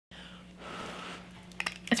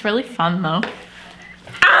It's really fun though.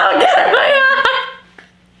 Ow, get in my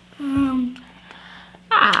eye!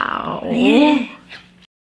 Ow. Yeah.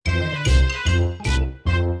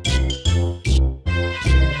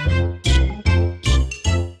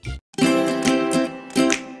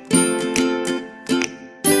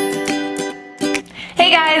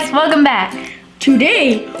 Hey guys, welcome back.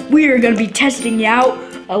 Today, we are going to be testing out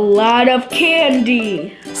a lot of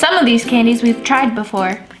candy. Some of these candies we've tried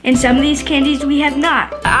before. And some of these candies we have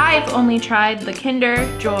not. I've only tried the Kinder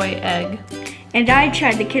Joy egg. And I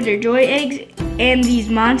tried the Kinder Joy eggs and these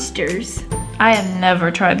monsters. I have never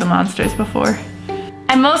tried the monsters before.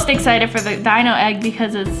 I'm most excited for the Dino egg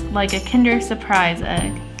because it's like a Kinder surprise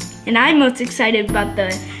egg. And I'm most excited about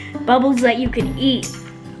the bubbles that you can eat.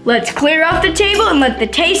 Let's clear off the table and let the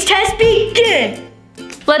taste test begin.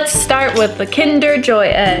 Let's start with the Kinder Joy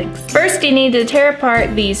eggs. First, you need to tear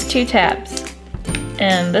apart these two tabs.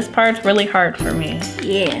 And this part's really hard for me.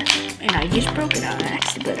 Yeah, and I just broke it on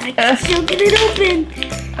accident, but I can still get it open.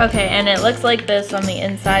 Okay, and it looks like this on the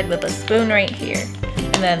inside with a spoon right here.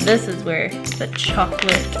 And then this is where the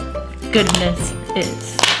chocolate goodness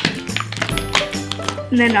is.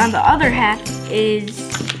 And then on the other half is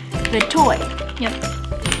the toy. Yep.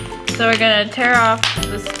 So we're gonna tear off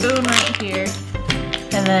the spoon right here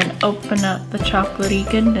and then open up the chocolatey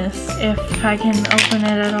goodness, if I can open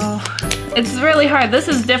it at all. It's really hard. This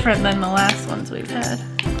is different than the last ones we've had.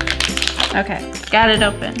 Okay, got it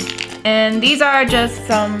open. And these are just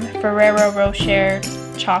some Ferrero Rocher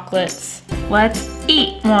chocolates. Let's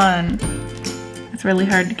eat one. It's really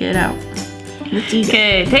hard to get out. Let's eat it.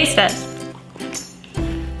 Okay, taste test.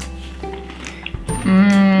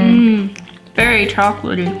 Very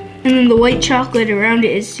chocolatey. And then the white chocolate around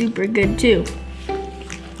it is super good too.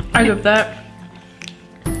 I give that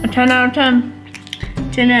a 10 out of 10.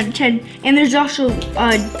 10 out of 10. And there's also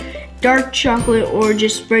dark chocolate or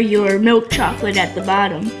just regular milk chocolate at the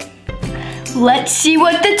bottom. Let's see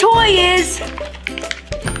what the toy is.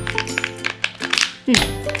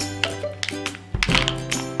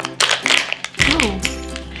 Oh.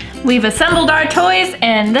 We've assembled our toys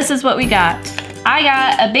and this is what we got. I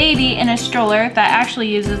got a baby in a stroller that actually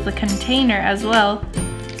uses the container as well.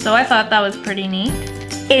 So I thought that was pretty neat.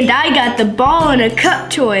 And I got the ball in a cup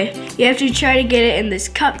toy. You have to try to get it in this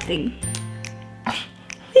cup thing.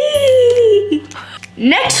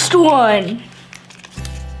 Next one.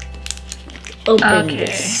 Open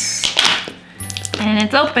this. And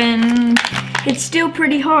it's open. It's still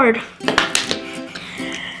pretty hard.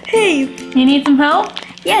 Hey. You need some help?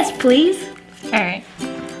 Yes, please. Alright.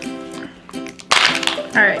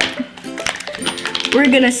 Alright. We're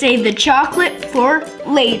gonna save the chocolate for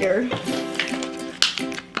later.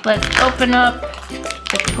 Let's open up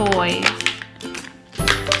the toys.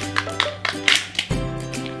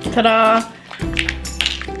 Ta-da!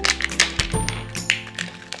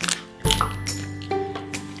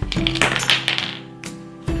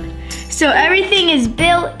 So everything is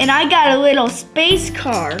built and I got a little space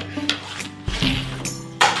car.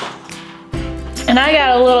 And I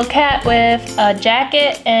got a little cat with a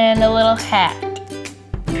jacket and a little hat.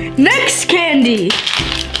 Next candy.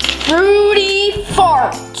 Fruiti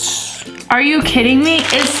Farts. Are you kidding me?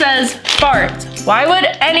 It says farts. Why would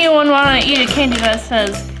anyone want to eat a candy that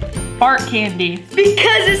says fart candy?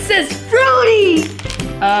 Because it says fruity.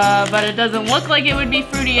 But it doesn't look like it would be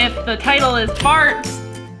fruity if the title is farts.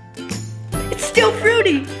 It's still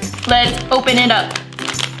fruity. Let's open it up.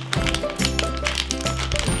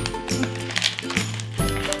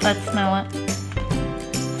 Let's smell it.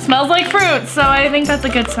 Smells like fruit, so I think that's a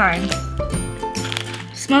good sign.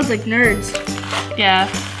 Smells like nerds. Yeah,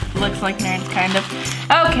 looks like nerds, kind of.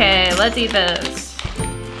 Okay, let's eat this.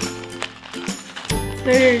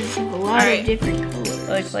 There's a lot Alright. of different colors.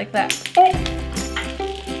 Looks like that.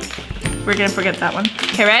 We're gonna forget that one.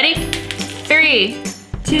 Okay, ready? 3,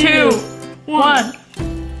 2, 1.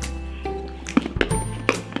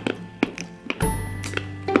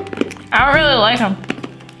 I don't really like them.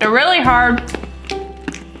 They're really hard,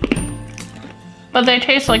 but they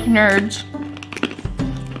taste like nerds.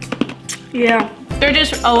 Yeah. They're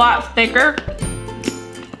just a lot thicker.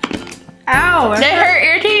 Ow. They hurt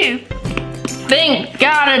your teeth. Thank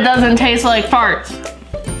God it doesn't taste like farts.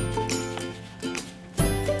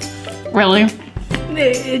 Really?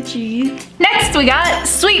 They're itchy. Next we got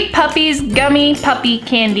Sweet Puppies Gummy Puppy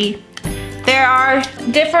Candy. There are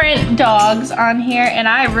different dogs on here and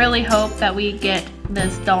I really hope that we get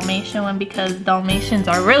this Dalmatian one because Dalmatians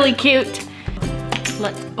are really cute.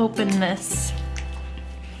 Let's open this.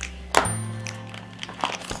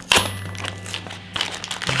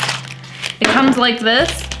 It comes like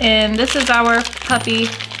this, and this is our puppy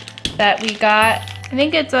that we got I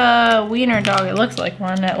think it's a wiener dog. It looks like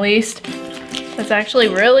one at least. It's actually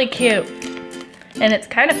really cute. And it's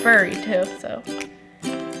kind of furry too, so.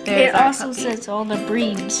 It also says all the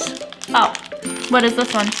breeds. Oh, what is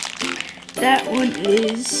this one? That one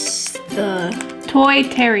is the Toy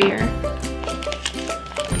Terrier.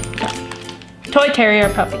 Toy Terrier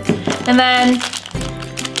puppy. And then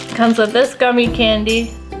it comes with this gummy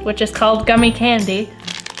candy, which is called Gummy Candy.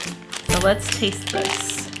 So let's taste this.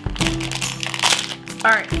 All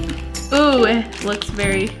right. Ooh, it looks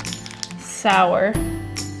very sour.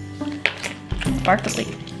 Sparkly.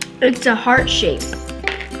 It's a heart shape.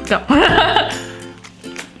 Go.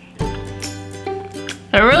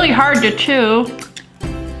 They're really hard to chew.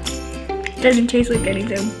 Doesn't taste like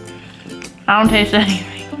anything. I don't taste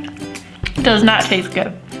anything. It does not taste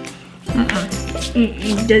good.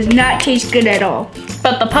 Does not taste good at all.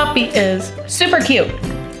 But the puppy is super cute.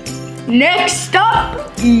 Next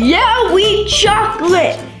up, Yowie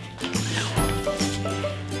Chocolate.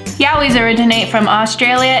 Yowies originate from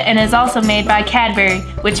Australia and is also made by Cadbury,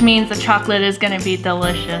 which means the chocolate is gonna be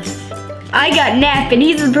delicious. I got Nap, and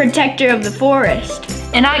he's the protector of the forest.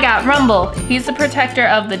 And I got Rumble. He's the protector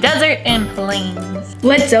of the desert and plains.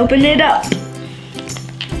 Let's open it up.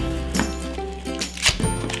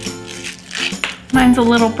 Mine's a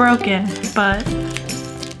little broken, but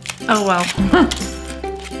oh well.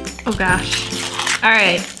 Oh gosh. All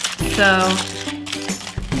right, so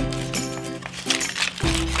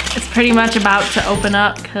it's pretty much about to open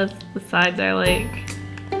up because the sides are like,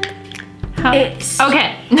 okay.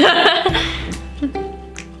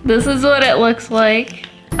 This is what it looks like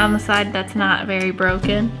on the side that's not very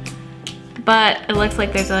broken. But it looks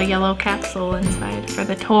like there's a yellow capsule inside for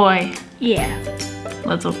the toy. Yeah.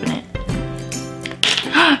 Let's open it.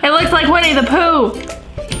 It looks like Winnie the Pooh.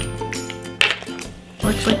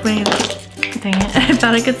 Looks like Winnie the Pooh. Dang it, I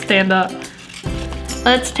thought I could stand up.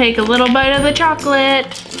 Let's take a little bite of the chocolate.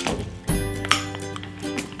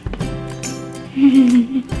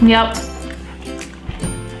 Yep.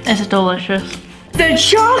 It's delicious. The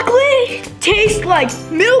chocolate tastes like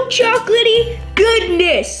milk chocolatey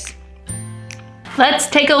goodness. Let's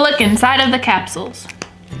take a look inside of the capsules.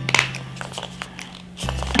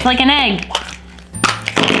 It's like an egg.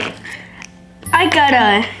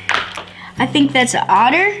 I think that's an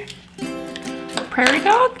otter. Prairie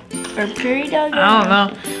dog? Or prairie dog? I don't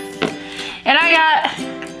know. And I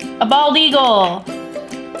got a bald eagle.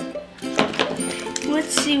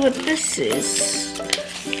 Let's see what this is.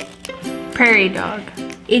 Prairie dog.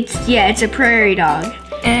 It's a prairie dog.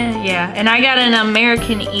 Yeah, and I got an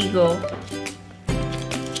American eagle.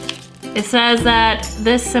 It says that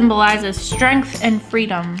this symbolizes strength and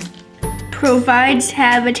freedom. Provides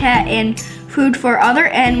habitat and food for other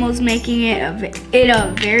animals, making it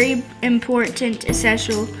a very important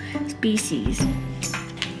essential species.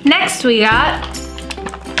 Next we got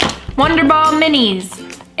Wonder Ball Minis.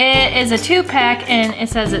 It is a 2-pack and it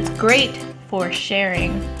says it's great for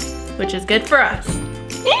sharing, which is good for us.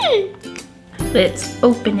 Let's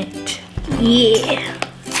open it. Yeah.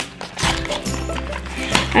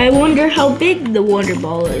 I wonder how big the Wonder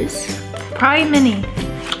Ball is. Probably mini.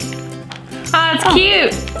 Oh, it's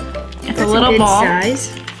cute. It's a little ball.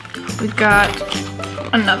 Size. We've got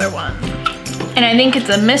another one. And I think it's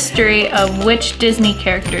a mystery of which Disney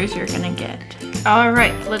characters you're gonna get. All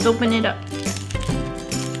right, let's open it up.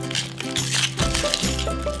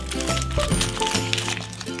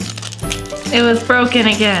 It was broken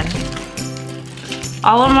again.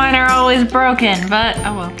 All of mine are always broken, but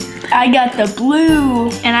oh well. I got the blue.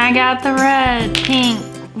 And I got the red,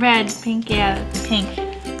 pink, yeah, pink.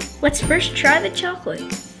 Let's first try the chocolate.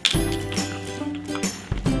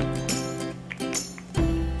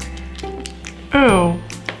 Oh.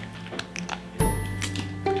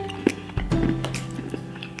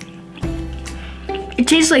 It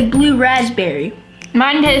tastes like blue raspberry.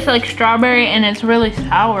 Mine tastes like strawberry and it's really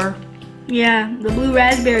sour. Yeah, the blue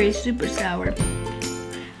raspberry is super sour.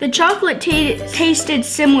 The chocolate tasted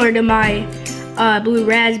similar to my blue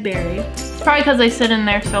raspberry. Probably because they sit in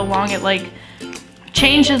there so long, it like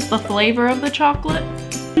changes the flavor of the chocolate.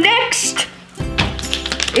 Next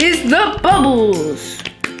is the bubbles.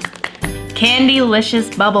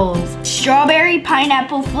 Candylicious Bubbles. Strawberry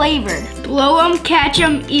pineapple flavor. Blow 'em, catch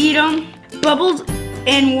 'em, eat 'em. Bubbles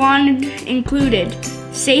and wand included.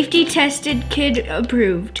 Safety tested, kid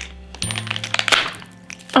approved.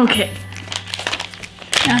 Okay.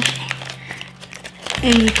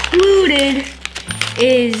 Included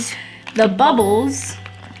is the bubbles,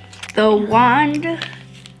 the wand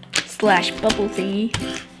 / bubble thingy.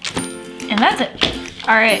 And that's it.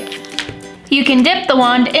 All right. You can dip the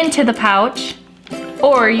wand into the pouch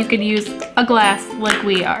Or you could use a glass like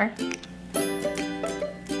we are.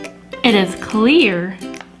 It is clear.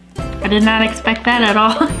 I did not expect that at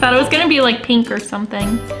all. I thought it was gonna be like pink or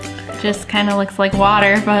something. Just kind of looks like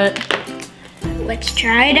water, but. Let's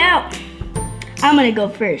try it out. I'm gonna go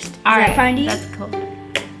first. Is that fine to you? That's cool.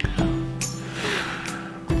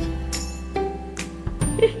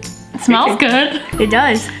 It smells good. It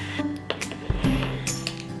does.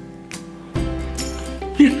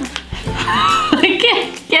 I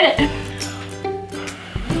can't get it.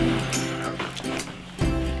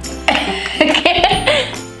 I can't.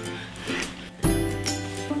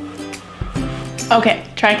 Okay,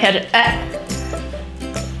 try catch it.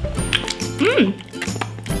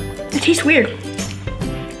 It tastes weird.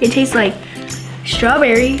 It tastes like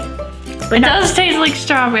strawberry. But it does taste like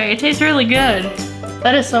strawberry. It tastes really good.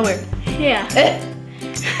 That is so weird. Yeah.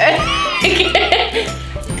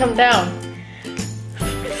 Come down.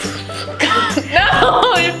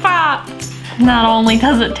 No, it popped. Not only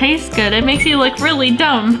does it taste good, it makes you look really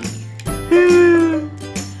dumb.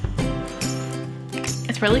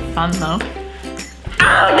 It's really fun though.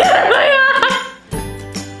 Oh, get it in my eye!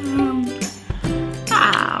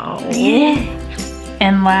 Ow. Yeah.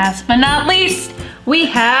 And last but not least, we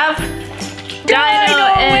have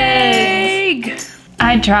Dino Egg.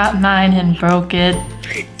 I dropped mine and broke it.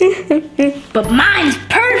 But mine's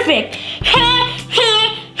perfect.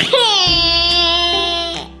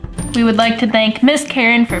 We would like to thank Miss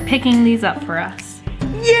Karen for picking these up for us.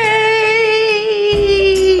 Yay!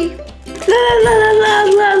 La la la la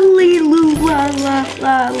la la la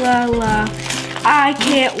la la la. I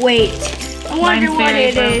can't wait. I wonder Mine's what very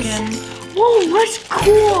it is. broken. Whoa, what's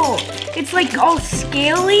cool? It's like all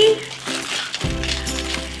scaly.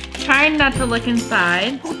 Trying not to look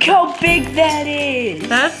inside. Look how big that is.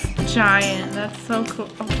 That's giant. That's so cool.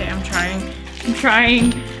 Okay, I'm trying.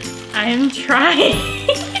 I'm trying.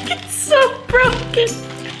 It's so broken.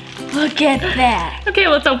 Look at that. Okay,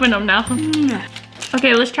 let's open them now.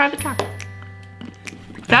 Okay, let's try the chocolate.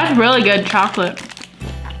 That's really good chocolate.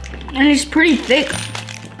 And it's pretty thick.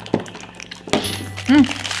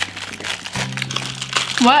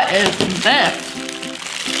 What is this?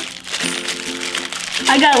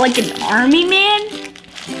 I got like an army man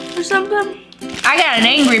or something. I got an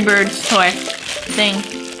Angry Birds toy thing.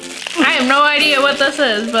 I have no idea what this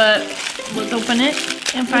is, but let's open it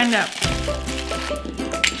and find out.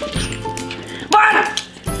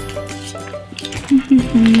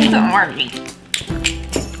 It's an army.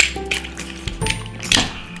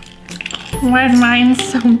 Why is mine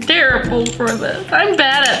so terrible for this? I'm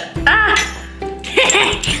bad at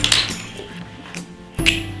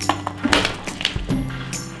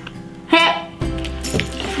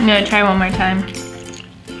I'm gonna try one more time.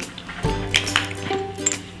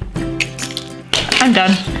 I'm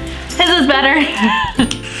done. His is better.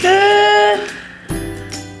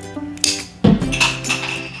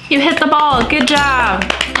 You hit the ball. Good job.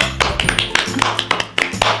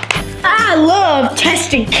 I love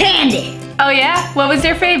testing candy. Oh yeah? What was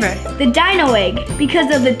your favorite? The Dino Egg, because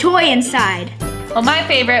of the toy inside. Well, my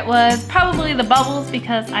favorite was probably the bubbles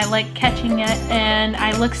because I like catching it and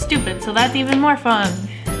I look stupid, so that's even more fun.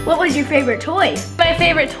 What was your favorite toy? My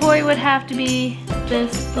favorite toy would have to be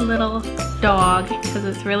this little dog because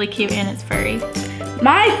it's really cute and it's furry.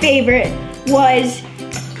 My favorite was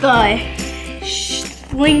the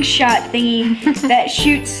slingshot thingy that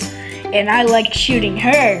shoots, and I like shooting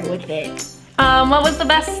her with it. What was the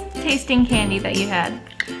best tasting candy that you had?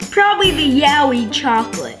 Probably the Yowie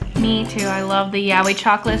Chocolate. Me too. I love the Yowie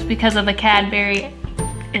Chocolate because of the Cadbury.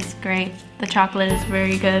 It's great. The chocolate is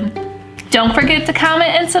very good. Don't forget to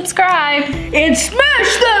comment and subscribe. And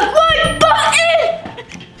smash that like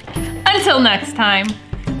button! Until next time.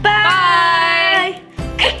 Bye!